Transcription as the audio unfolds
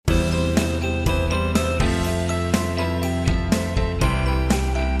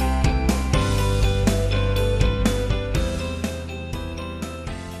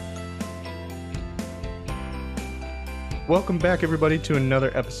Welcome back, everybody, to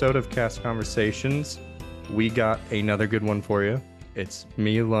another episode of Cast Conversations. We got another good one for you. It's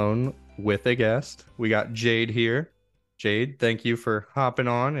me alone with a guest. We got Jayde here. Jayde, thank you for hopping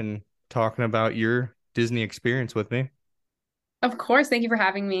on and talking about your Disney experience with me. Of course. Thank you for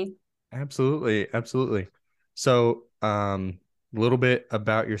having me. Absolutely, absolutely. So, a little bit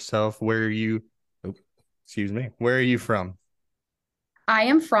about yourself. Where are you? Oh, excuse me. Where are you from? I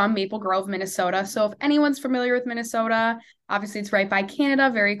am from Maple Grove, Minnesota. So if anyone's familiar with Minnesota, obviously it's right by Canada,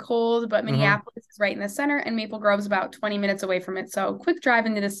 very cold, but Mm-hmm. Minneapolis is right in the center and Maple Grove's about 20 minutes away from it. So quick drive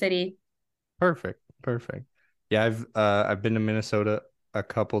into the city. Perfect, perfect. Yeah, I've been to Minnesota a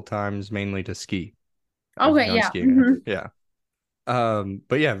couple times, mainly to ski. I've Okay, gone yeah. skiing there. Yeah.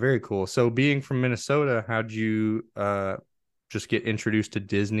 But yeah, very cool. So being from Minnesota, how'd you just get introduced to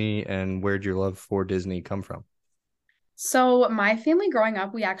Disney, and where'd your love for Disney come from? So my family growing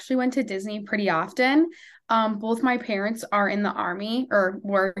up, we actually went to Disney pretty often. Both my parents are in the army, or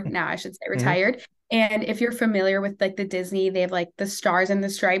were now, I should say, Hmm. retired. And if you're familiar with like the Disney, they have like the stars and the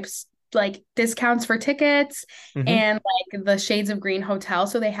stripes, like discounts for tickets Hmm. and like the Shades of Green hotel.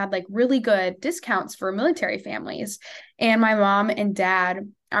 So they had like really good discounts for military families. And my mom and dad,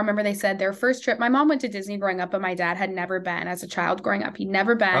 I remember they said their first trip, my mom went to Disney growing up, but my dad had never been as a child growing up. He'd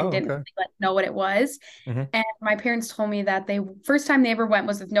never been, Oh, didn't okay. really, like, know what it was. Hmm. And my parents told me that they first time they ever went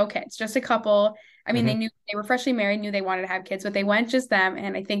was with no kids, just a couple. I mean, they Hmm. knew they were freshly married, knew they wanted to have kids, but they went just them.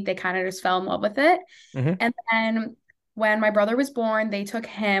 And I think they kind of just fell in love with it. Hmm. And then when my brother was born, they took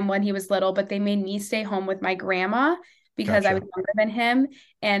him when he was little, but they made me stay home with my grandma because I was Gotcha. younger than him.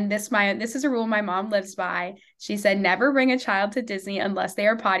 And this is a rule my mom lives by. She said never bring a child to Disney unless they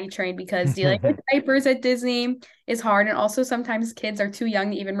are potty trained because dealing with diapers at Disney is hard. And also sometimes kids are too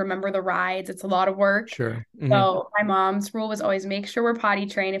young to even remember the rides. It's a lot of work. Sure. Hmm. So my mom's rule was always make sure we're potty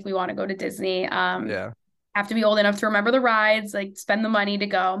trained if we want to go to Disney. Yeah. Have to be old enough to remember the rides, like spend the money to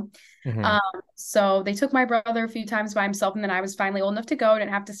go. Hmm. Um, so they took my brother a few times by himself, and then I was finally old enough to go,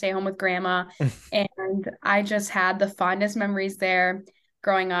 didn't have to stay home with grandma. And I just had the fondest memories there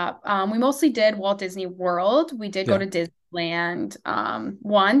growing up. We mostly did Walt Disney World. We did go Yeah. to Disneyland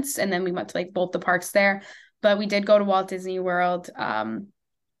once, and then we went to like both the parks there. But we did go to Walt Disney World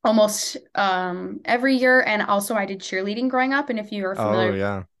almost every year. And also I did cheerleading growing up. And if you are Oh, familiar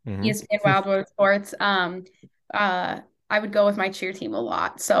yeah. with ESPN Wild World Sports, uh, I would go with my cheer team a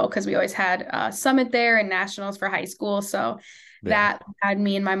lot. So because we always had summit there and nationals for high school. So Yeah. that had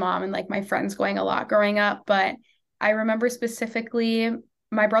me and my mom and like my friends going a lot growing up. But I remember specifically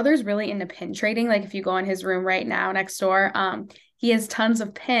my brother's really into pin trading. Like if you go in his room right now next door, he has tons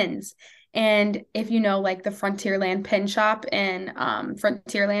of pins. And if you know, like the Frontierland pin shop in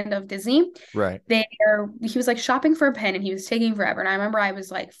Frontierland of Disney, Right. he was like shopping for a pen and he was taking forever. And I remember I was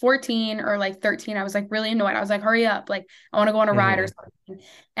like 14 or like 13. I was like really annoyed. I was like, hurry up. Like, I want to go on a ride or Hmm. something.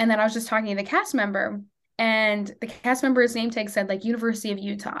 And then I was just talking to the cast member, and the cast member's name tag said like University of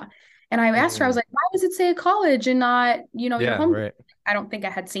Utah. And I asked her, I was Hmm. like, why does it say a college and not, your Yeah. home? Right. I don't think I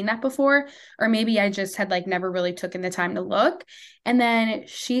had seen that before, or maybe I just had like never really taken the time to look. And then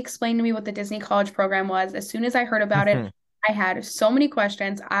she explained to me what the Disney College program was. As soon as I heard about it, I had so many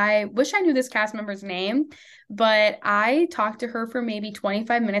questions. I wish I knew this cast member's name, but I talked to her for maybe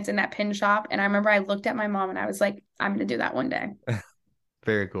 25 minutes in that pin shop. And I remember I looked at my mom and I was like, I'm going to do that one day.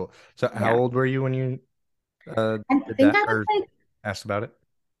 Very cool. So, how Yeah. old were you when you I did think that I was or like asked about it?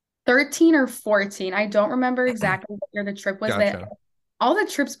 13 or 14. I don't remember exactly what year the trip was. That Gotcha. all the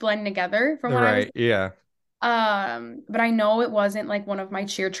trips blend together from when I was Right. Yeah. but I know it wasn't like one of my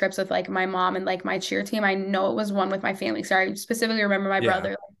cheer trips with like my mom and like my cheer team. I know it was one with my family. So I specifically remember my Yeah. brother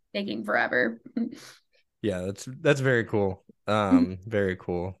like, taking forever. Yeah, that's very cool. Very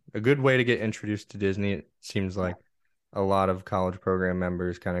cool. A good way to get introduced to Disney. It seems like a lot of college program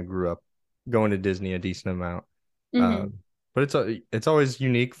members kind of grew up going to Disney a decent amount. Hmm. But it's always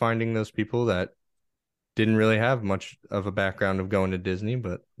unique finding those people that didn't really have much of a background of going to Disney,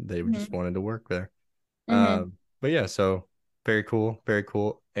 but they just Hmm. wanted to work there. Hmm. But yeah, so very cool, very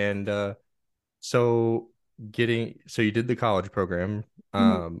cool. And so so you did the college program.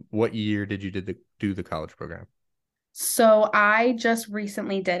 Hmm. What year did you do the college program? So I just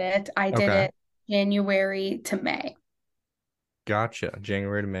recently did it. I did Okay. it January to May. Gotcha.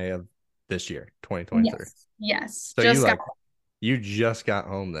 January to May of this year, 2023. Yes. Yes. So Just got you just got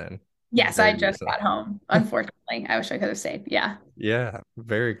home then. Yes, I Very just recently. got home. Unfortunately. I wish I could have stayed. Yeah. Yeah,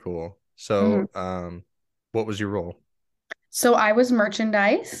 very cool. Hmm. So, what was your role? So I was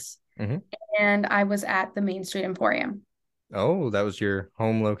merchandise Hmm. and I was at the Main Street Emporium. Oh, that was your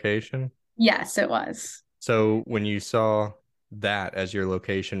home location. Yes, it was. So when you saw that as your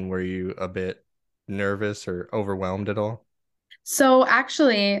location, were you a bit nervous or overwhelmed at all? So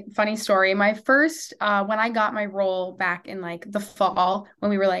actually, funny story. My first when I got my role back in like the fall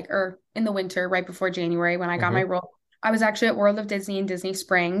when we were like or in the winter right before January when I got Hmm. my role, I was actually at World of Disney in Disney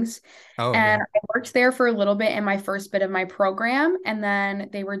Springs Oh, and okay. I worked there for a little bit in my first bit of my program and then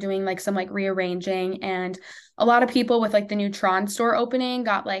they were doing like some like rearranging and a lot of people with like the Neutron store opening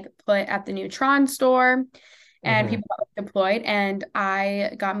got like put at the Neutron store and Hmm. people got like, deployed and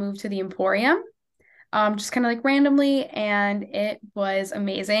I got moved to the Emporium just kind of like randomly, and it was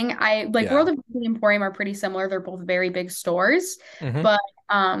amazing. I like Yeah. World of Disney and Emporium are pretty similar. They're both very big stores, Hmm. but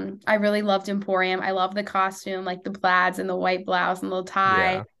I really loved Emporium. I love the costume, like the plaids and the white blouse and the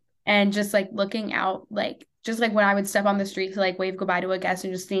tie, Yeah. and just like looking out, like just like when I would step on the street to like wave goodbye to a guest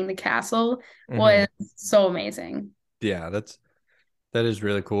and just seeing the castle Hmm. was so amazing. Yeah, that is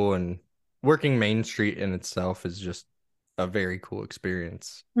really cool. And working Main Street in itself is just a very cool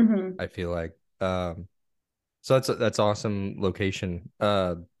experience, Hmm. I feel like. So that's awesome location.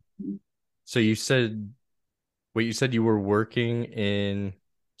 So you said you said you were working in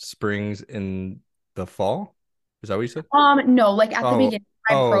Springs in the fall? Is that what you said? No, like at the Oh, beginning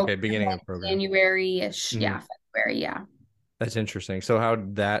of my oh, program, okay, beginning of like program. January-ish, Hmm. yeah, February, yeah. That's interesting. So how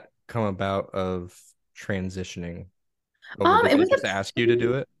did that come about of transitioning over? Did It they was just a ask you to pretty,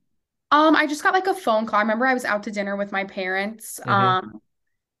 do it? I just got like a phone call. I remember I was out to dinner with my parents. Hmm.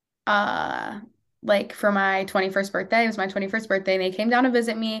 Uh like for my 21st birthday. It was my 21st birthday and they came down to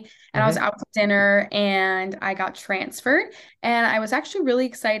visit me and I was Hmm. out to dinner and I got transferred and I was actually really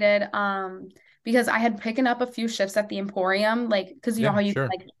excited because I had picking up a few shifts at the Emporium like because you know Yeah, how you can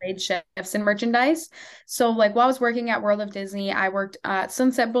sure. like trade shifts and merchandise. So like while I was working at World of Disney, I worked at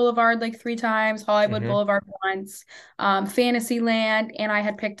Sunset Boulevard like 3 times, Hollywood Hmm. Boulevard once, Fantasyland, and I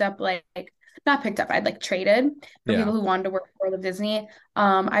had picked up like not picked up, I'd like traded for people Yeah. who wanted to work for World of Disney.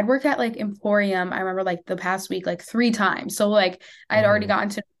 I'd work at like Emporium, I remember like the past week, like 3 times. So like I'd already Hmm. gotten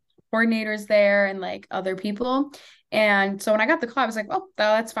to coordinators there and like other people. And so when I got the call, I was like, oh,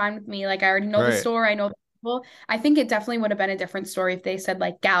 that's fine with me. Like I already know the Right. store, I know the people. I think it definitely would have been a different story if they said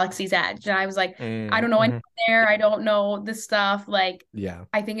like Galaxy's Edge. And I was like, I don't know anyone Mm-hmm. there. I don't know this stuff. Like Yeah.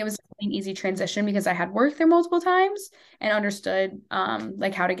 I think it was an easy transition because I had worked there multiple times and understood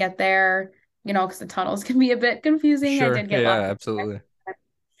like how to get there, because the tunnels can be a bit confusing. I Sure. did get Yeah, lost. absolutely.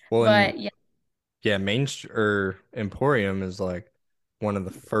 Well, and But yeah, yeah, or Emporium is like one of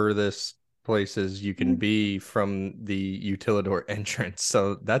the furthest places you can be from the Utilidor entrance.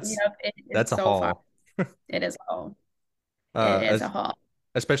 So yep, it is that's a so fun. haul. It is a haul. It Uh, is a as haul.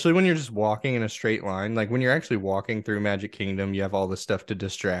 especially when you're just walking in a straight line. Like when you're actually walking through Magic Kingdom, you have all this stuff to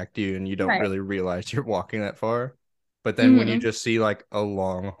distract you and you don't Right. really realize you're walking that far. But then when you Hmm. just see like a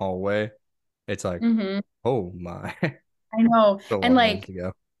long hallway, it's like, Hmm. oh my, I know. a And long ways like, to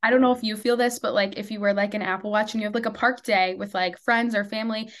go. I don't know if you feel this, but like if you were like an Apple Watch and you have like a park day with like friends or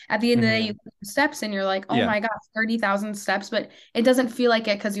family, at the end of the day, you Hmm. look at the steps and you're like, oh Yeah, my gosh, 30,000 steps, but it doesn't feel like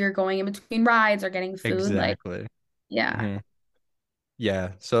it because you're going in between rides or getting food. Like, exactly. yeah. Hmm.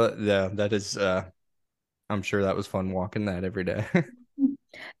 Yeah. So yeah, that is I'm sure that was fun walking that every day.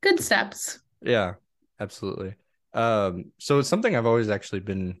 Good steps. Yeah, absolutely. So it's something I've always actually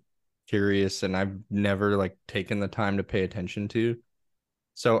been curious and I've never like taken the time to pay attention to.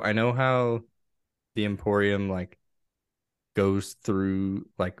 So I know how the Emporium like goes through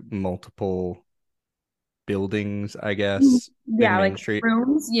like multiple buildings, I guess, in Yeah, Main like Street.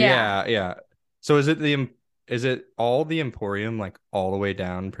 rooms. Yeah. Yeah, yeah. So is it all the Emporium like all the way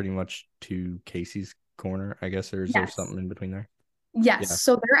down pretty much to Casey's Corner, I guess, or is there Yes. something in between there? Yes. Yeah.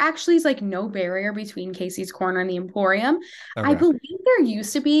 So there actually is like no barrier between Casey's Corner and the Emporium. I Okay. believe there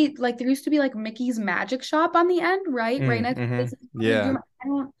used to be like Mickey's Magic Shop on the end, right? Right next to Mm-hmm. Casey's Corner.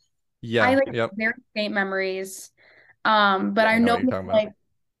 Yeah. I Yeah. like Yep. very faint memories. But Yeah, I I know know what you're talking about. like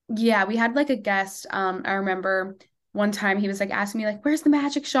yeah, we had like a guest. I remember one time he was like asking me like, "Where's the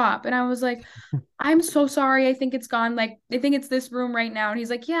magic shop?" And I was like, I'm so sorry. I think it's gone. Like, I think it's this room right now. And he's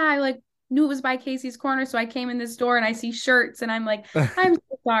like, yeah, I like knew it was by Casey's Corner. So I came in this door and I see shirts and I'm like, I'm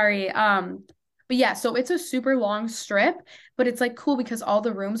so sorry. But yeah, so it's a super long strip, but it's like cool because all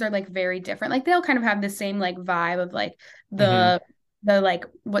the rooms are like very different. Like they'll kind of have the same like vibe of like Hmm. the like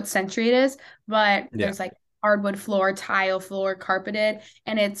what century it is, but Yeah. there's like hardwood floor, tile floor, carpeted,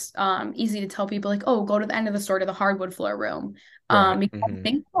 and it's easy to tell people like, oh, go to the end of the store to the hardwood floor room. Right. Because I Hmm.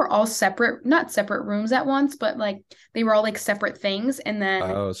 think we're all separate, not separate rooms at once, but like they were all like separate things. And then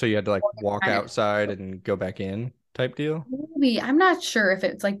Oh, so you had to like walk kind of outside and go back in type deal? maybe I'm not sure if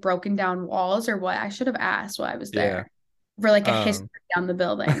it's like broken down walls or what. I should have asked while I was Yeah. there for like a history Um, on the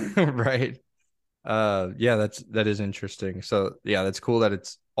building. right. Yeah, that is interesting. So yeah, that's cool that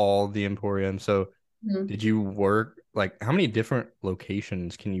it's all the Emporium. So Mhm. did you work like how many different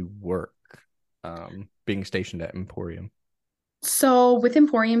locations can you work being stationed at Emporium? So with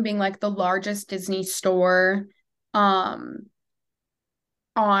Emporium being like the largest Disney store, um,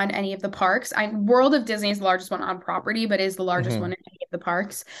 on any of the parks. World of Disney is the largest one on property, but is the largest one Hmm. in any of the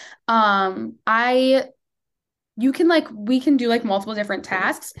parks. I you can like we can do like multiple different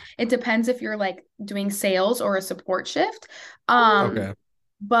tasks. It depends if you're like doing sales or a support shift. Okay.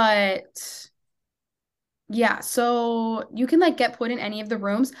 But yeah, so you can like get put in any of the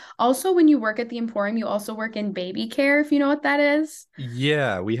rooms. Also, when you work at the Emporium, you also work in baby care, if you know what that is.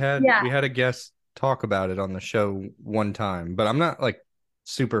 Yeah, we had Yeah. we had a guest talk about it on the show one time, but I'm not like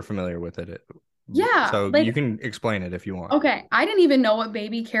super familiar with it. Yeah, So like you can explain it if you want. okay, I didn't even know what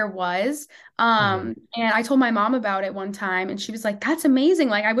baby care was. Hmm. And I told my mom about it one time, and she was like, "That's amazing.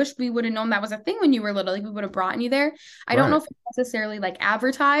 Like, I wish we would have known that was a thing when you were little. Like, we would have brought you there." I don't know Right. if it's necessarily like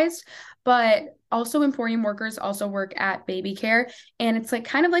advertised, but also Emporium workers also work at baby care, and it's like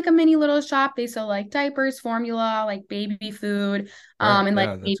kind of like a mini little shop. They sell like diapers, formula, like baby food, Right. and like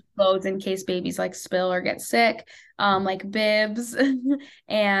Yeah, baby that's clothes in case babies like spill or get sick, like bibs,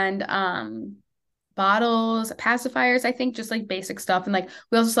 and bottles, pacifiers, I think just like basic stuff. And like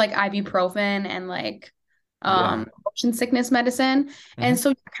we also like ibuprofen and like yeah. motion sickness medicine. And Hmm.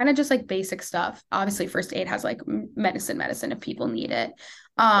 so kind of just like basic stuff. Obviously, first aid has like medicine if people need it.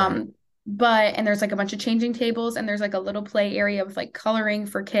 Right. Um, but and there's like a bunch of changing tables and there's like a little play area with like coloring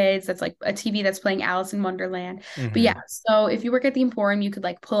for kids. That's like a TV that's playing Alice in Wonderland. But yeah, Hmm. so if you work at the Emporium, you could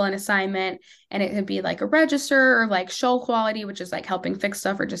like pull an assignment and it could be like a register or like show quality, which is like helping fix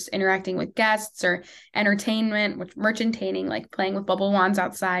stuff or just interacting with guests or entertainment, which merchantainment, like playing with bubble wands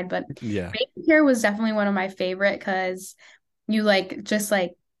outside. But Yeah. baby care was definitely one of my favorite because you like just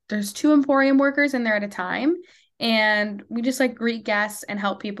like there's two Emporium workers in there at a time. And we just like greet guests and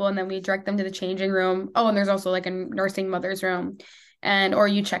help people, and then we direct them to the changing room. Oh, and there's also like a nursing mother's room, and or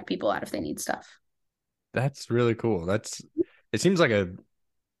you check people out if they need stuff. That's really cool. That's it seems like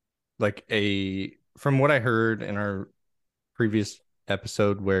a from what I heard in our previous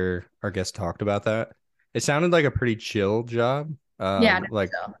episode where our guest talked about that, it sounded like a pretty chill job. Yeah,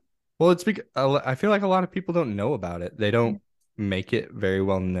 Like so well, it's because I feel like a lot of people don't know about it. They don't make it very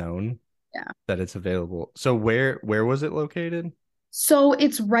well known yeah. that it's available. So where was it located? So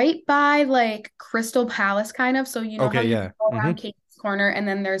it's right by like Crystal Palace, kind of. So you know how Okay, you yeah. can go Hmm. around Kate's Corner, and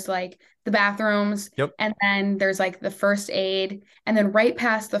then there's like the bathrooms, Yep. and then there's like the first aid, and then right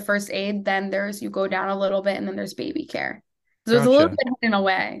past the first aid, then there's you go down a little bit, and then there's baby care. So it's a little Gotcha. bit hidden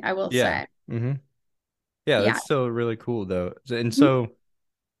away, I will Yeah. say. Hmm. Yeah, Yeah. that's still really cool though. And so,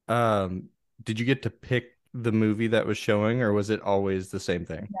 um, did you get to pick the movie that was showing, or was it always the same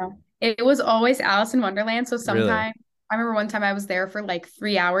thing? No. It was always Alice in Wonderland. So Really? sometime I remember one time I was there for like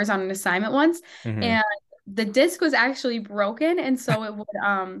 3 hours on an assignment once, Hmm. and the disc was actually broken, and so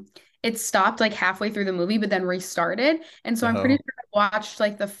it stopped like halfway through the movie, but then restarted. And so I'm pretty Oh, sure I watched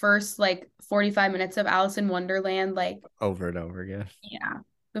like the first like 45 minutes of Alice in Wonderland, like over and over again. yeah,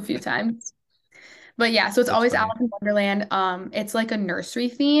 a few times. But yeah, so it's That's always funny. Alice in Wonderland. It's like a nursery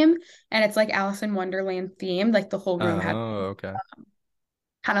theme, and it's like Alice in Wonderland themed. Like the whole room has Oh, okay.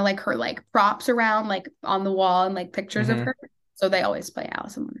 kind of like her like props around like on the wall and like pictures of Hmm. her. So they always play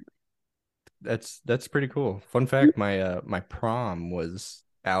Alice in Wonderland. That's pretty cool. Fun fact, my prom was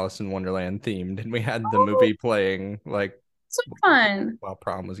Alice in Wonderland themed, and we had the Oh, movie playing like so fun. while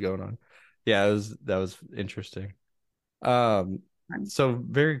prom was going on. Yeah, it was that was interesting. Um, Fun. so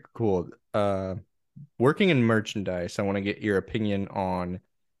very cool. Working in merchandise, I want to get your opinion on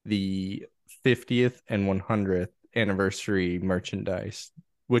the 50th and 100th anniversary merchandise.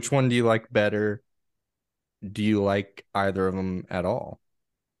 Which one do you like better? Do you like either of them at all?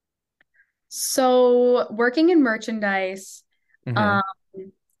 So working in merchandise, Hmm. um,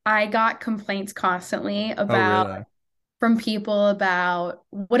 I got complaints constantly Oh, about really? from people about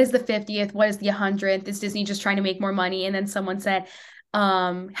what is the 50th, what is the 100th, is Disney just trying to make more money? And then someone said,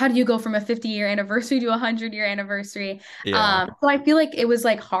 how do you go from a 50-year anniversary to a 100-year anniversary? Yeah. So I feel like it was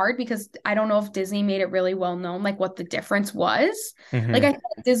like hard because I don't know if Disney made it really well known, like what the difference was. Like I Hmm. feel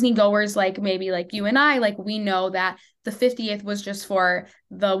like Disney goers, like maybe like you and I, like we know that the 50th was just for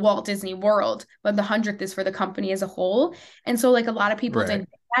the Walt Disney World, but the 100th is for the company as a whole. And so like a lot of people Right. didn't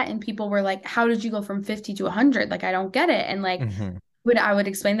get that, and people were like, how did you go from 50 to 100? Like I don't get it. And like Hmm. would I would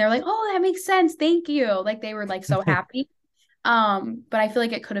explain, they're like, oh, that makes sense. Thank you. Like they were like so happy. But I feel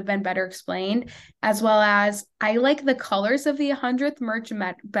like it could have been better explained, as well as I like the colors of the 100th merch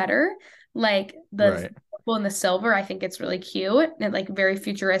better. Like the Right. purple and the silver, I think it's really cute and like very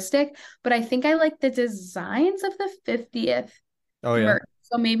futuristic. But I think I like the designs of the 50th Oh, yeah. merch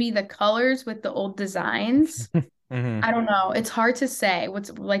So maybe the colors with the old designs. Hmm. I don't know. It's hard to say. What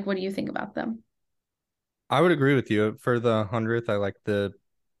do you think about them? I would agree with you. For the 100th, I like the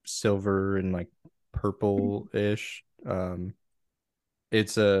silver and like purple-ish.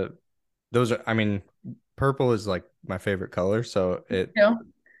 It's a those are I mean, purple is like my favorite color, so it Yeah.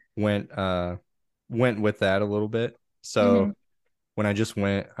 went went with that a little bit. Hmm. So when I just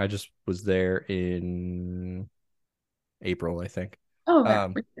was there in April, I think. Oh, okay.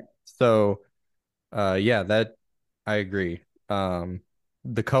 Um, so yeah, that I agree.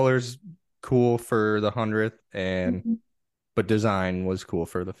 The colors cool for the 100th and Mhm. but design was cool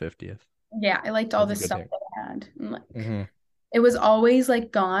for the 50th. Yeah, I liked all That's the a good stuff pick. they had. And, like, Hmm. it was always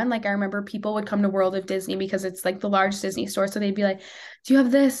like gone. Like I remember people would come to World of Disney because it's like the large Disney store. So they'd be like, "Do you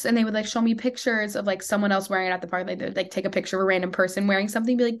have this?" And they would like show me pictures of like someone else wearing it at the park. Like they'd like take a picture of a random person wearing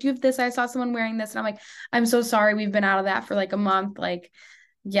something, be like, "Do you have this? I saw someone wearing this." And I'm like, "I'm so sorry, we've been out of that for like a month." Like,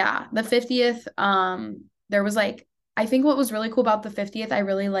 yeah, the 50th, there was like I think what was really cool about the 50th, I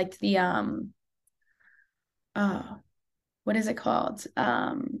really liked the uh what is it called?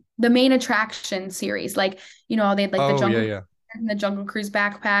 The main attraction series. Like, they had like Oh yeah, yeah. The Jungle Cruise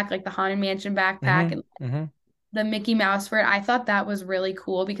backpack, like the Haunted Mansion backpack, Hmm. and Hmm. the Mickey Mouse for it. I thought that was really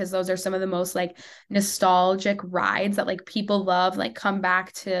cool because those are some of the most like nostalgic rides that like people love, like come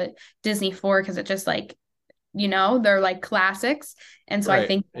back to Disney for because it just like, they're like classics. And so I Right.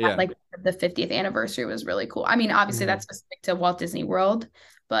 think that Yeah. like the 50th anniversary was really cool. I mean, obviously Hmm. that's specific to Walt Disney World,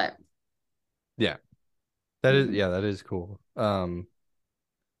 but Yeah. That is mhm. yeah, that is cool.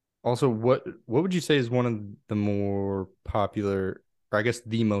 Also, what would you say is one of the more popular, or I guess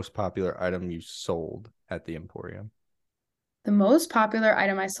the most popular item you sold at the Emporium? The most popular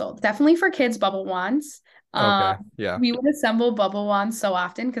item I sold, definitely for kids, bubble wands. Um, Okay. Yeah. we would assemble bubble wands so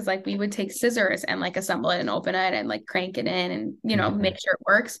often because like we would take scissors and like assemble it and open it and like crank it in and Hmm. make sure it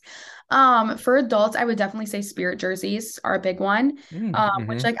works. For adults, I would definitely say spirit jerseys are a big one. Which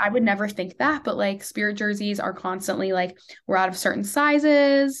Hmm. like I would never think that, but like spirit jerseys are constantly like we're out of certain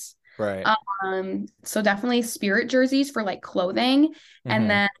sizes. Right. So definitely spirit jerseys for like clothing, and Hmm.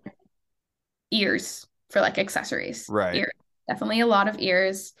 then ears for like accessories. Right. Ears. Definitely a lot of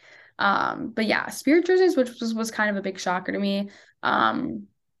ears. But yeah, spirit jerseys, which was kind of a big shocker to me. Um,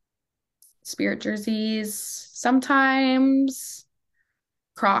 Spirit jerseys, sometimes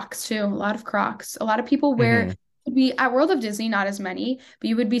Crocs too, a lot of Crocs. A lot of people wear Hmm. would be at World of Disney, not as many, but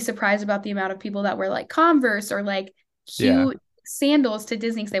you would be surprised about the amount of people that wear like Converse or like Yeah. cute sandals to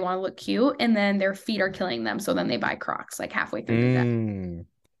Disney because they want to look cute, and then their feet are killing them. So then they buy Crocs like halfway through the day. Mm.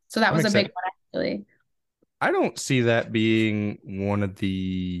 So that That was a makes big sense. one actually. I don't see that being one of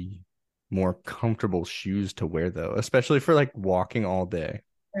the more comfortable shoes to wear though, especially for like walking all day.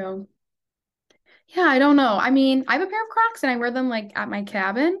 So, yeah, I don't know. I mean, I have a pair of Crocs and I wear them like at my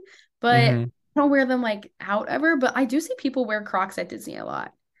cabin, but Hmm. I don't wear them like out ever. But I do see people wear Crocs at Disney a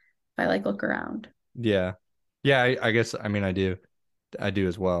lot. If I like look around. Yeah. Yeah, I guess I mean I do. I do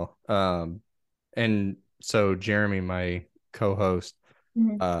as well. And so Jeremy, my co-host,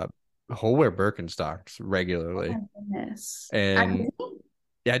 Mhm. uh, he'll wear Birkenstocks Oh regularly, my goodness. and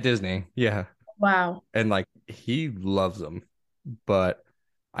yeah, Disney, yeah, Wow. and like he loves them, but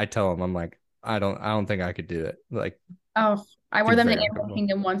I tell him I'm like I don't think I could do it. Like Oh, I wore seems them to very Animal uncomfortable.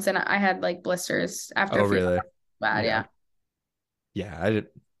 Kingdom once and I had like blisters after Oh a few. really? Bad, Yeah, yeah. yeah. I did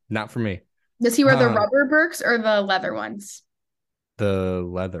not for me. Does he wear the Um, rubber Birks or the leather ones? the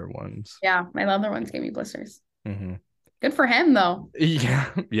leather ones. Yeah, my leather ones gave me blisters. Hmm. Good for him though. Yeah.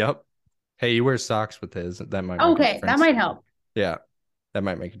 Yep. Hey, he wears socks with his. That might make a Okay, that difference. might help. Yeah, that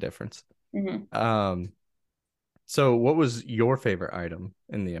might make a difference. Mhm. Um, so what was your favorite item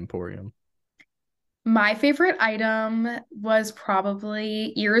in the Emporium? My favorite item was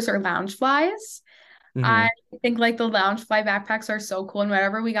probably ears or lounge flies. I Hmm. think like the Loungefly backpacks are so cool. And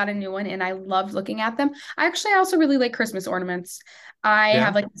whenever we got a new one, and I loved looking at them. I also really like Christmas ornaments. I Yeah.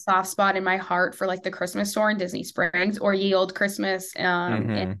 have like a soft spot in my heart for like the Christmas store in Disney Springs or Ye Old Christmas in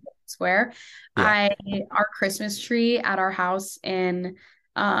Hmm. Square. Yeah. I Our Christmas tree at our house in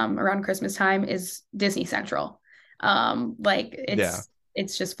around Christmas time is Disney Central. Like Yeah.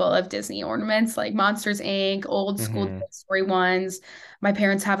 it's just full of Disney ornaments like Monsters Inc., old school Toy Hmm. Story ones. My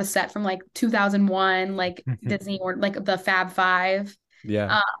parents have a set from like 2001, like Disney or like the Fab Five.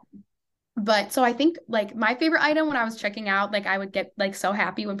 Yeah. Uh, but so I think like my favorite item when I was checking out, like I would get like so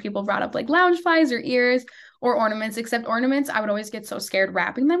happy when people brought up like lounge flies or ears or ornaments, except ornaments, I would always get so scared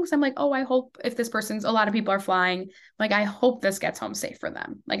wrapping them because I'm like, oh, I hope if this person's a lot of people are flying, like I hope this gets home safe for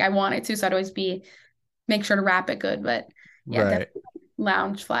them. Like I want it to, so I'd always be make sure to wrap it good. But yeah, Right. definitely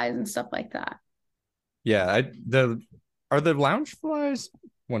lounge flies and stuff like that. Yeah. Are the lounge flies?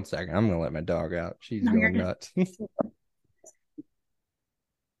 One second, I'm gonna let my dog out. She's No, you're going good. nuts.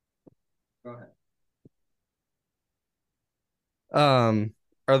 Go ahead. Um,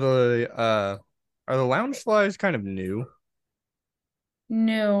 are the lounge flies kind of new?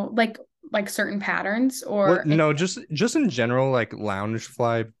 New, like certain patterns What? or No, just in general, like lounge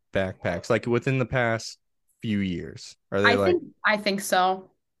fly backpacks, like within the past few years. Are they like? I think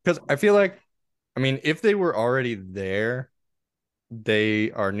so. Because I feel like, I mean, if they were already there,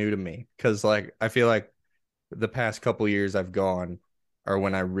 they are new to me. Because like I feel like the past couple years I've gone are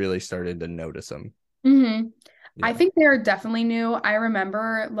when I really started to notice them. Hmm. I Yeah. think they're definitely new. I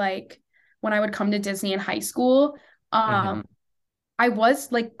remember like when I would come to Disney in high school, Hmm. um, I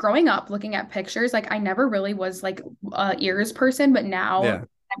was like growing up looking at pictures, like I never really was like a ears person, but now Yeah.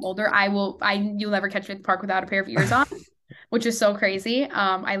 I'm older, you'll never catch me at the park without a pair of ears on, which is so crazy.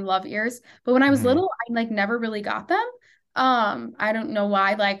 I love ears, but when I was Hmm. little, I like never really got them. I don't know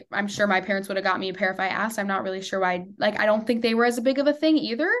why. Like, I'm sure my parents would have got me a pair if I asked. I'm not really sure why. Like, I don't think they were as big of a thing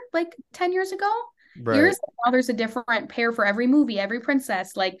either, like 10 years ago. Right. Ears, now there's a different pair for every movie, every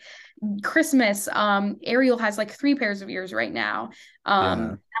princess. Like Christmas, Ariel has like three pairs of ears right now.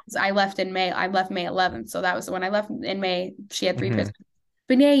 Yeah. I left in May. I left May 11th, so that was when I left in May. She had three pairs Hmm.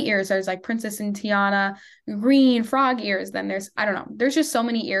 of beignet ears. There's like Princess and Tiana, green frog ears. Then there's I don't know. There's just so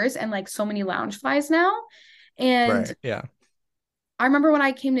many ears and like so many lounge flies now. And Right. Yeah. I remember when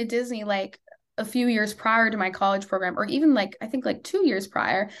I came to Disney like a few years prior to my college program, or even like I think like 2 years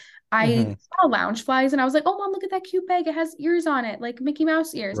prior, I Hmm. saw lounge flies and I was like, oh mom, look at that cute bag. It has ears on it, like Mickey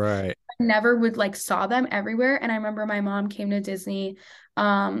Mouse ears. Right. I never would like saw them everywhere. And I remember my mom came to Disney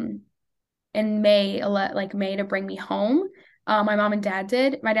um in May, like May to bring me home. My mom and dad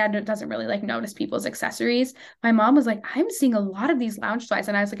did. My dad doesn't really like notice people's accessories. My mom was like, I'm seeing a lot of these lounge flies.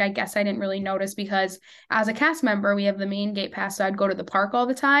 And I was like, I guess I didn't really notice because as a cast member, we have the main gate pass. So I'd go to the park all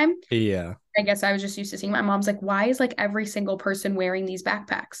the time. Yeah. I guess I was just used to seeing my mom's like, why is like every single person wearing these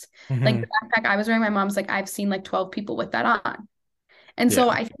backpacks? Like the Hmm. backpack I was wearing, my mom's like, I've seen like 12 people with that on. And so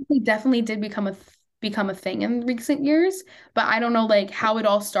Yeah. I think they definitely did become a thing in recent years, but I don't know like how it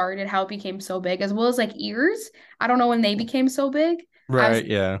all started, how it became so big, as well as like ears. I don't know when they became so big. I was Right.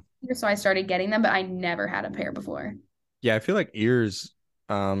 Yeah. here, so I started getting them, but I never had a pair before. Yeah. I feel like ears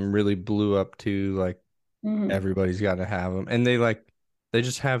really blew up to like Hmm. everybody's got to have them, and they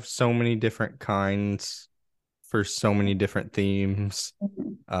just have so many different kinds for so many different themes.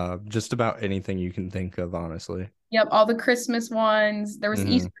 Hmm. Just about anything you can think of, honestly. Yep, all the Christmas ones. There was Hmm.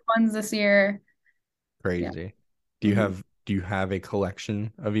 Easter ones this year. Yeah. Crazy. Hmm. Do you have a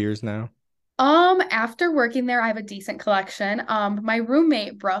collection of ears now? After working there, I have a decent collection. My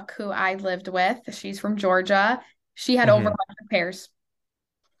roommate, Brooke, who I lived with, she's from Georgia. She had over Hmm. 100 pairs.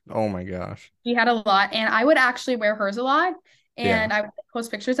 Oh my gosh. She had a lot, and I would actually wear hers a lot. Yeah. And I would like,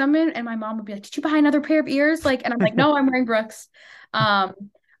 post pictures of them, and my mom would be like, "Did you buy another pair of ears?" Like, and I'm like, "No, I'm wearing Brooks." Um,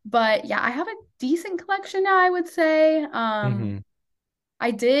 but yeah, I have a decent collection now, I would say. Hmm. I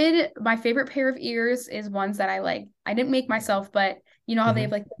did my favorite pair of ears is ones that I like. I didn't make myself, but you know how they have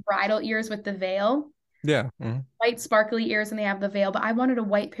Hmm. like the bridal ears with the veil, Yeah. Hmm. white sparkly ears, and they have the veil. But I wanted a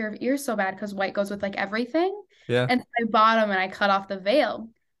white pair of ears so bad because white goes with like everything. Yeah. And so I bought them and I cut off the veil.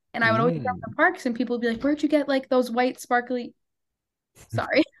 And I would always go to Mm. the parks and people would be like, "Where'd you get like those white sparkly?"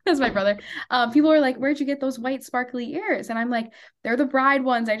 Sorry, that's my brother. People were like, "Where'd you get those white sparkly ears?" And I'm like, "They're the bride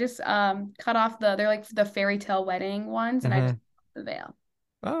ones. I just cut off they're like the fairy tale wedding ones, and I just Hmm. cut off the veil."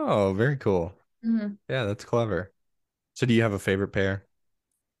 Oh, very cool. Mhm. Yeah, that's clever. So do you have a favorite pair?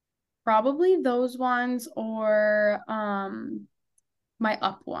 Probably those ones or my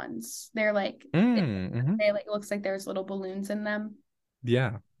up ones. They're like Mm-hmm. they like it looks like there's little balloons in them.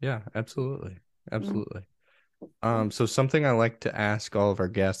 Yeah, yeah, absolutely. Mhm. Absolutely. So something I like to ask all of our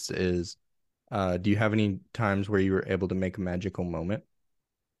guests is, do you have any times where you were able to make a magical moment?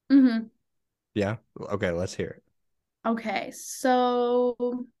 Mhm. Yeah. Okay, let's hear it. Okay,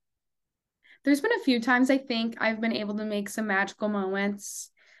 so there's been a few times I think I've been able to make some magical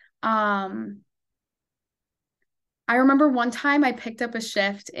moments. Um, I remember one time I picked up a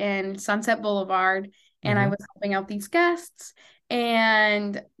shift in Sunset Boulevard and I Mm-hmm. was helping out these guests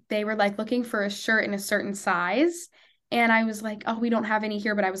and they were like looking for a shirt in a certain size. And I was like, oh, we don't have any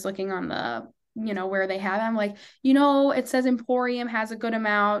here, but I was looking on where they have it. I'm like, it says Emporium has a good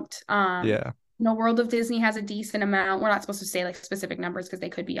amount. Yeah. World of Disney has a decent amount. We're not supposed to say like specific numbers because they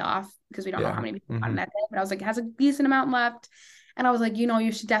could be off because we don't know how Yeah. many people got in Mm-hmm. that day. But I was like, it has a decent amount left. And I was like,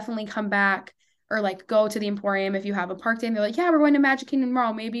 you should definitely come back or like go to the Emporium if you have a park day. And they're like, yeah, we're going to Magic Kingdom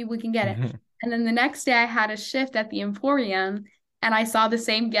tomorrow. Maybe we can get it. Mm-hmm. And then the next day I had a shift at the Emporium and I saw the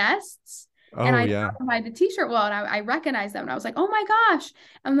same guests. And Oh I saw yeah. them by the t-shirt wall and I recognized them and I was like, oh my gosh.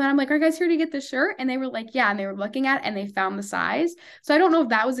 And then I'm like, are you guys here to get the shirt? And they were like, yeah. And they were looking at it and they found the size. So I don't know if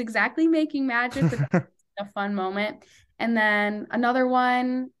that was exactly making magic, but that was a fun moment. And then another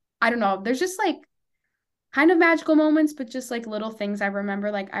one, I don't know. There's just like kind of magical moments, but just like little things I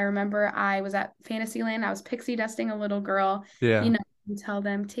remember. Like I remember I was at Fantasyland. I was pixie dusting a little girl. You Yeah. know, you tell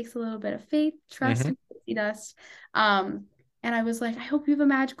them takes a little bit of faith, trust, Hmm. and pixie dust. Um, and I was like, I hope you have a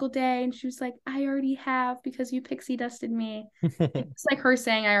magical day. And she was like, I already have because you pixie dusted me. It's like her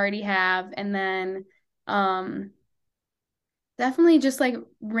saying I already have. And then um definitely just like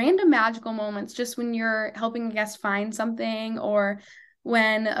random magical moments, just when you're helping a guest find something, or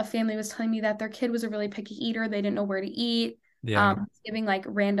when a family was telling me that their kid was a really picky eater, they didn't know where to eat, Yeah. giving like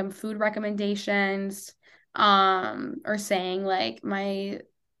random food recommendations, or saying like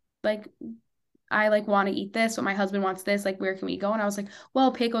like I like want to eat this, but my husband wants this. Like, where can we go? And I was like,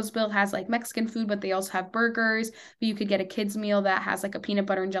 well, Pecos Bill has like Mexican food, but they also have burgers. But you could get a kids meal that has like a peanut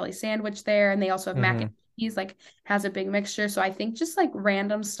butter and jelly sandwich there, and they also have mac and Hmm. cheese, like has a big mixture. So I think just like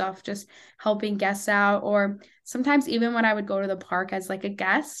random stuff, just helping guests out, or sometimes even when I would go to the park as like a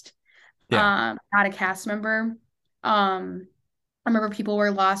guest, Yeah. not a cast member. I remember people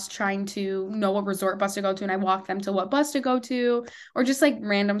were lost trying to know what resort bus to go to, and I walked them to what bus to go to, or just like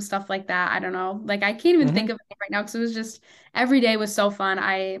random stuff like that. I don't know. Like I can't even think Hmm. of it right now because it was just every day was so fun.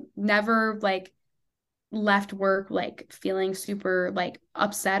 I never like left work like feeling super like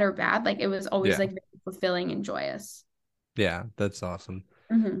upset or bad. Like it was always Yeah. like very fulfilling and joyous. Yeah. That's awesome.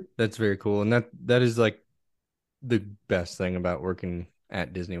 Hmm. That's very cool. And that is like the best thing about working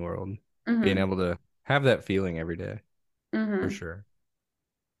at Disney World, being Hmm. able to have that feeling every day for Hmm. sure.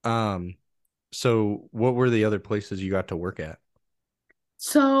 Um, so what were the other places you got to work at?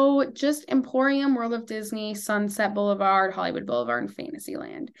 So just Emporium, World of Disney, Sunset Boulevard, Hollywood Boulevard, and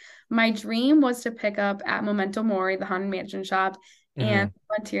Fantasyland. My dream was to pick up at Memento Mori, the Haunted Mansion shop, and Hmm.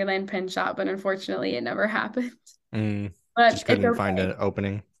 Frontierland Pin Shop, but unfortunately it never happened. Mm, But just it's couldn't find okay. an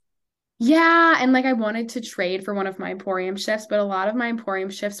opening. Yeah, and like I wanted to trade for one of my Emporium shifts, but a lot of my Emporium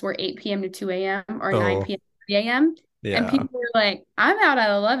shifts were 8 p.m. to 2 a.m. or Oh, 9 p.m. to 3 a.m. And yeah. people were like, I'm out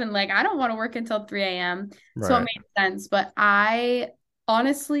at 11. Like, I don't want to work until 3 a.m. So it Right. made sense. But I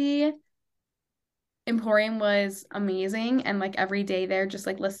honestly, Emporium was amazing. And like every day there, just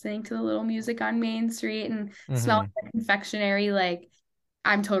like listening to the little music on Main Street and smelling Hmm. the confectionery, like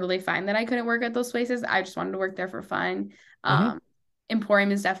I'm totally fine that I couldn't work at those places. I just wanted to work there for fun. Hmm.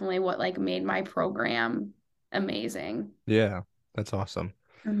 Emporium is definitely what like made my program amazing. Yeah. That's awesome.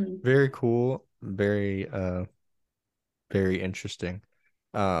 Hmm. Very cool. Very interesting.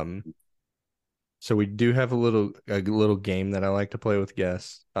 Um, so we do have a little game that I like to play with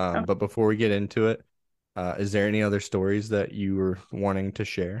guests. Oh, But before we get into it, is there any other stories that you were wanting to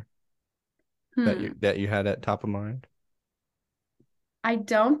share that hmm. you had at top of mind? I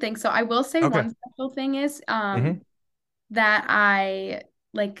don't think so. I will say Okay. one special thing is Hmm. that I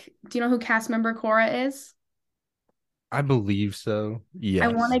like, do you know who cast member Cora is? I believe so. I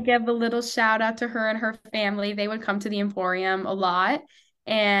want Yes. to give a little shout out to her and her family. They would come to the Emporium a lot,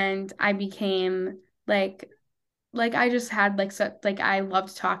 and I became like I just had like so like I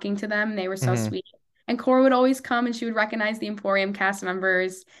loved talking to them. They were so Hmm. sweet. And Cora would always come and she would recognize the Emporium cast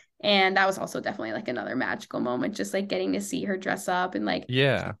members. And that was also definitely like another magical moment, just like getting to see her dress up and like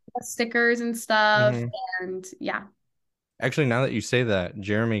Yeah. stickers and stuff. Hmm. And yeah. Actually, now that you say that,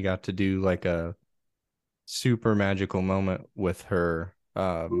 Jeremy got to do like a super magical moment with her.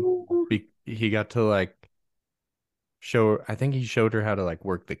 Ooh, He got to like I think he showed her how to like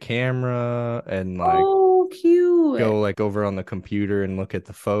work the camera and like oh, go cute. like over on the computer and look at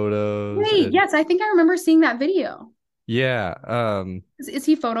the photos Wait, and yes, I think I remember seeing that video. yeah, Is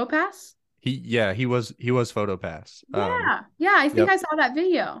he PhotoPass? he was PhotoPass. Yeah. Yeah, I think Yep. I saw that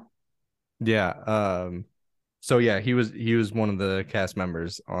video. Yeah. So yeah, he was one of the cast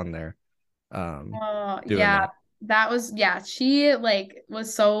members on there doing Yeah, that. that was yeah, she like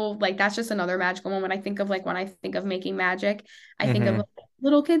was so like that's just another magical moment. I think of like when I think of making magic, I think of Hmm. like,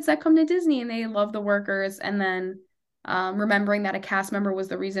 little kids that come to Disney and they love the workers, and then remembering that a cast member was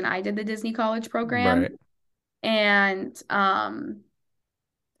the reason I did the Disney College program. Right. And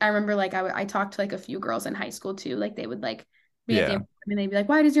I remember like I talked to like a few girls in high school too. Like they would like be at the Yeah. Emporium and they'd be like,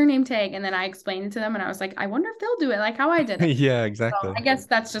 "Why does your name tag?" And then I explained it to them, and I was like, "I wonder if they'll do it like how I did it." Yeah, So I exactly. guess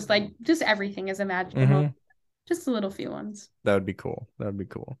that's just like just everything is a magical moment, Hmm. just the little few ones. That would be cool. That would be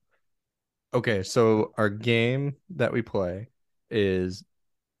cool. Okay, so our game that we play is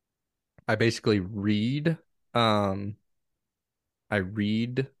I basically um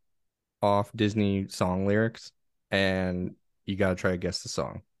read off Disney song lyrics and you gotta try to guess the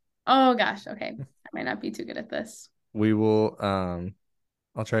song. Oh gosh, okay. I might not be too good at this. We will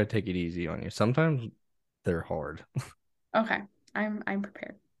I'll try to take it easy on you. Sometimes they're hard. Okay. I'm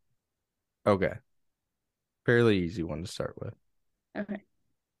prepared. Okay. Fairly easy one to start with. Okay.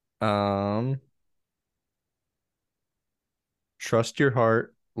 Um, trust your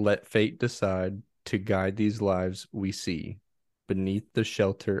heart, let fate decide to guide these lives we see beneath the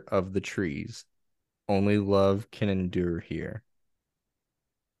shelter of the trees. Only love can endure here.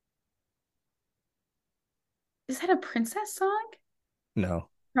 Is that a princess song? No,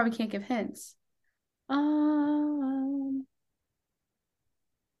 Probably can't give hints. Um,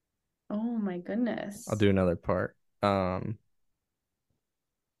 oh my I'll goodness. do another part. Um,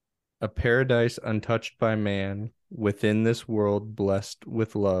 a paradise untouched by man, within this world blessed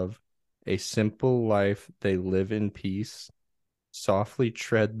with love, a simple life they live in peace. Softly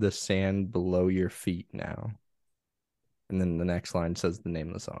tread the sand below your feet now. And then the next line says the name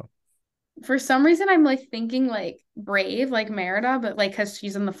of the song. For some reason, I'm like thinking like Brave, like Merida, but like because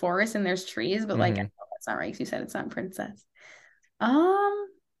she's in the forest and there's trees, but like I Mm-hmm. know that's not right 'cause you said it's not princess. Um,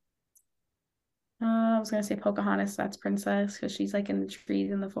 I was gonna say Pocahontas, that's princess because she's like in the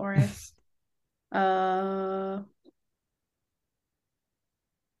trees in the forest. Uh,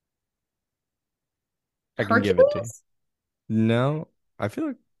 I can give it to you. Hercules? No, I feel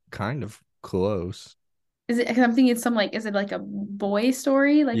like kind of close. Is it? Because I'm thinking it's some like, is it like a boy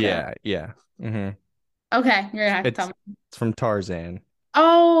story? Like a Yeah, yeah. Mm-hmm. okay, you're gonna have to tell It's me. it's from Tarzan.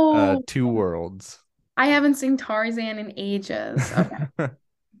 Oh, Two Worlds. I haven't seen Tarzan in ages. Okay,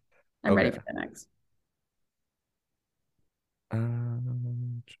 I'm ready Okay. for the next.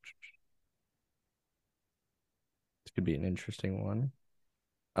 This could be an interesting one.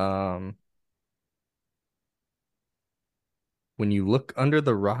 Um, when you look under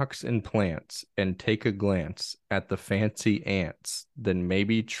the rocks and plants and take a glance at the fancy ants, then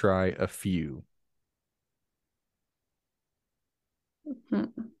maybe try a few.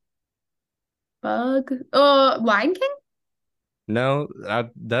 Hmm. Bug. Oh, Lion King? No,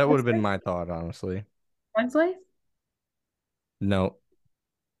 that would That's have been right. my thought, honestly. Bug's Life? No,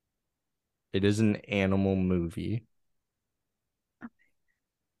 it is an animal movie.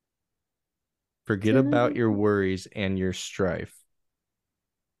 Forget about your worries and your strife.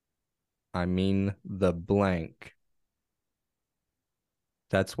 I mean the blank.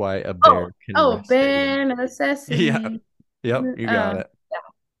 That's why a Oh, bear can oh, rest it in. Bare Yeah. Necessities. Yep, you got Uh, it.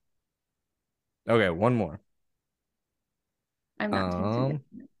 Okay, one more. I'm not doing too Um,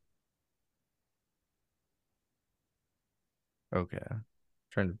 good. okay.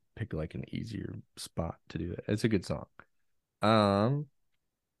 Trying to pick like an easier spot to do it. It's a good song. Um,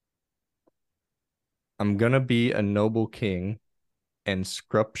 I'm gonna be a noble king and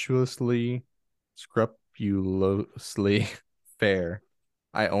scrupulously fair.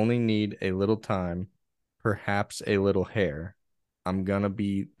 I only need a little time, perhaps a little hair. I'm gonna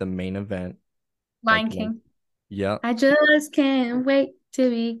be the main event. Lion King. Yep, I just can't wait to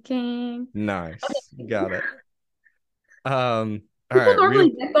be king. nice, Okay. got it. All People right,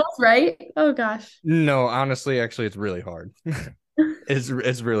 normally get those, right? Oh gosh. no, honestly, actually, it's really hard.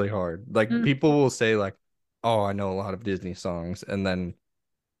 It's really hard. Like Mm. people will say like, "Oh, I know a lot of Disney songs," and then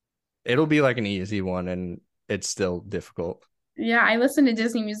it'll be like an easy one, and it's still difficult. Yeah, I listen to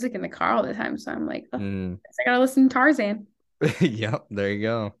Disney music in the car all the time, so I'm like, oh, Mm. guess I gotta listen to Tarzan. Yep, there you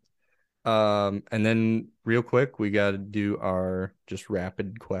go. And then real quick, we got to do our just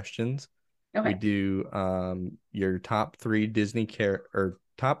rapid questions. We Okay. do your top three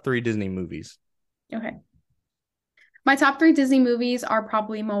top three Disney movies. Okay. My top three Disney movies are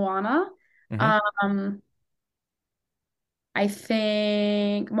probably Moana. Hmm. Um, I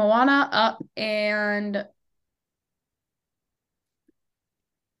think Moana, Up, and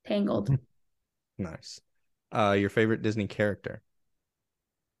Tangled. Nice. Your favorite Disney character.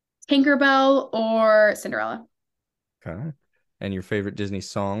 Tinkerbell or Cinderella. Okay. And your favorite Disney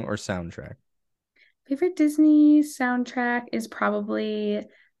song or soundtrack. Favorite Disney soundtrack is probably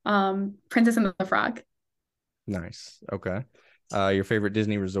Princess and the Frog. Nice. Okay. Your favorite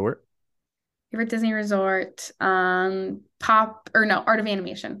Disney resort. Favorite Disney resort, Pop or no, Art of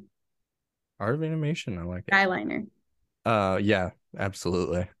Animation. Art of Animation. I like it. Skyliner. Yeah,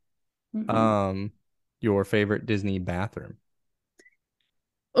 absolutely. Hmm. Um, your favorite Disney bathroom.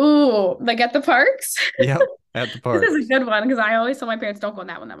 Ooh, like at the parks. Yep, at the This is a parks. good one because I always tell my parents don't go in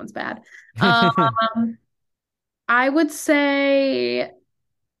that one. That one's bad. Um, I would say,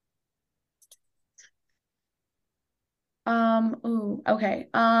 ooh, okay.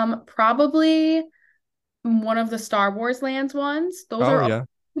 Probably one of the Star Wars lands ones. Those Oh are yeah.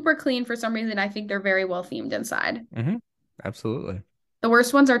 super clean for some reason. I think they're very well themed inside. Hmm. Absolutely. The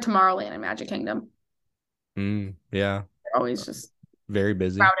worst ones are Tomorrowland and Magic Kingdom. Yeah. They're always just Very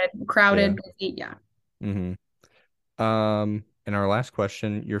busy. crowded, Yeah. busy. Yeah. hmm and our last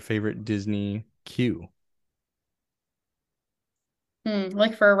question, your favorite Disney queue?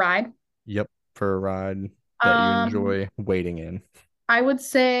 Like for a ride. Yep, for a ride that you Um, enjoy waiting in. I would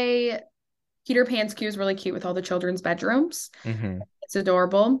say Peter Pan's queue is really cute with all the children's bedrooms. hmm It's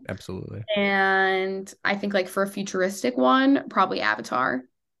adorable. Absolutely. And I think like for a futuristic one, probably Avatar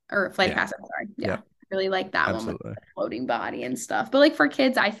or Flight of Yeah. Passage. Sorry. Yeah. Yep. I really like that one with Absolutely. the floating body and stuff. But like for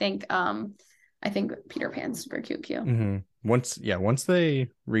kids, I think Peter Pan's super cute. Once they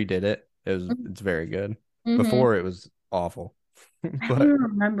redid it, it's very good. Mm-hmm. Before it was awful. I don't But even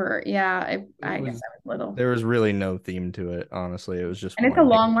remember. Yeah, it I guess was I was little. there was really no theme to it, honestly. It was just And it's a one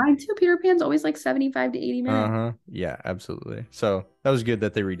big. long ride too. Peter Pan's always like 75 to 80 minutes. Uh-huh. Yeah, absolutely. So that was good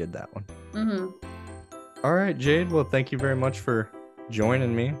that they redid that one. Mm-hmm. All right, Jade. Well, thank you very much for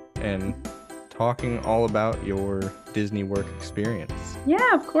joining me and talking all about your Disney work experience.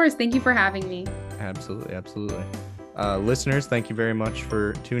 Yeah, of course. Thank you for having me. Absolutely, absolutely. Listeners, thank you very much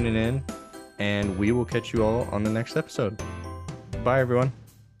for tuning in, and we will catch you all on the next episode. Bye, everyone.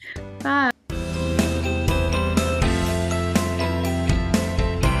 Bye.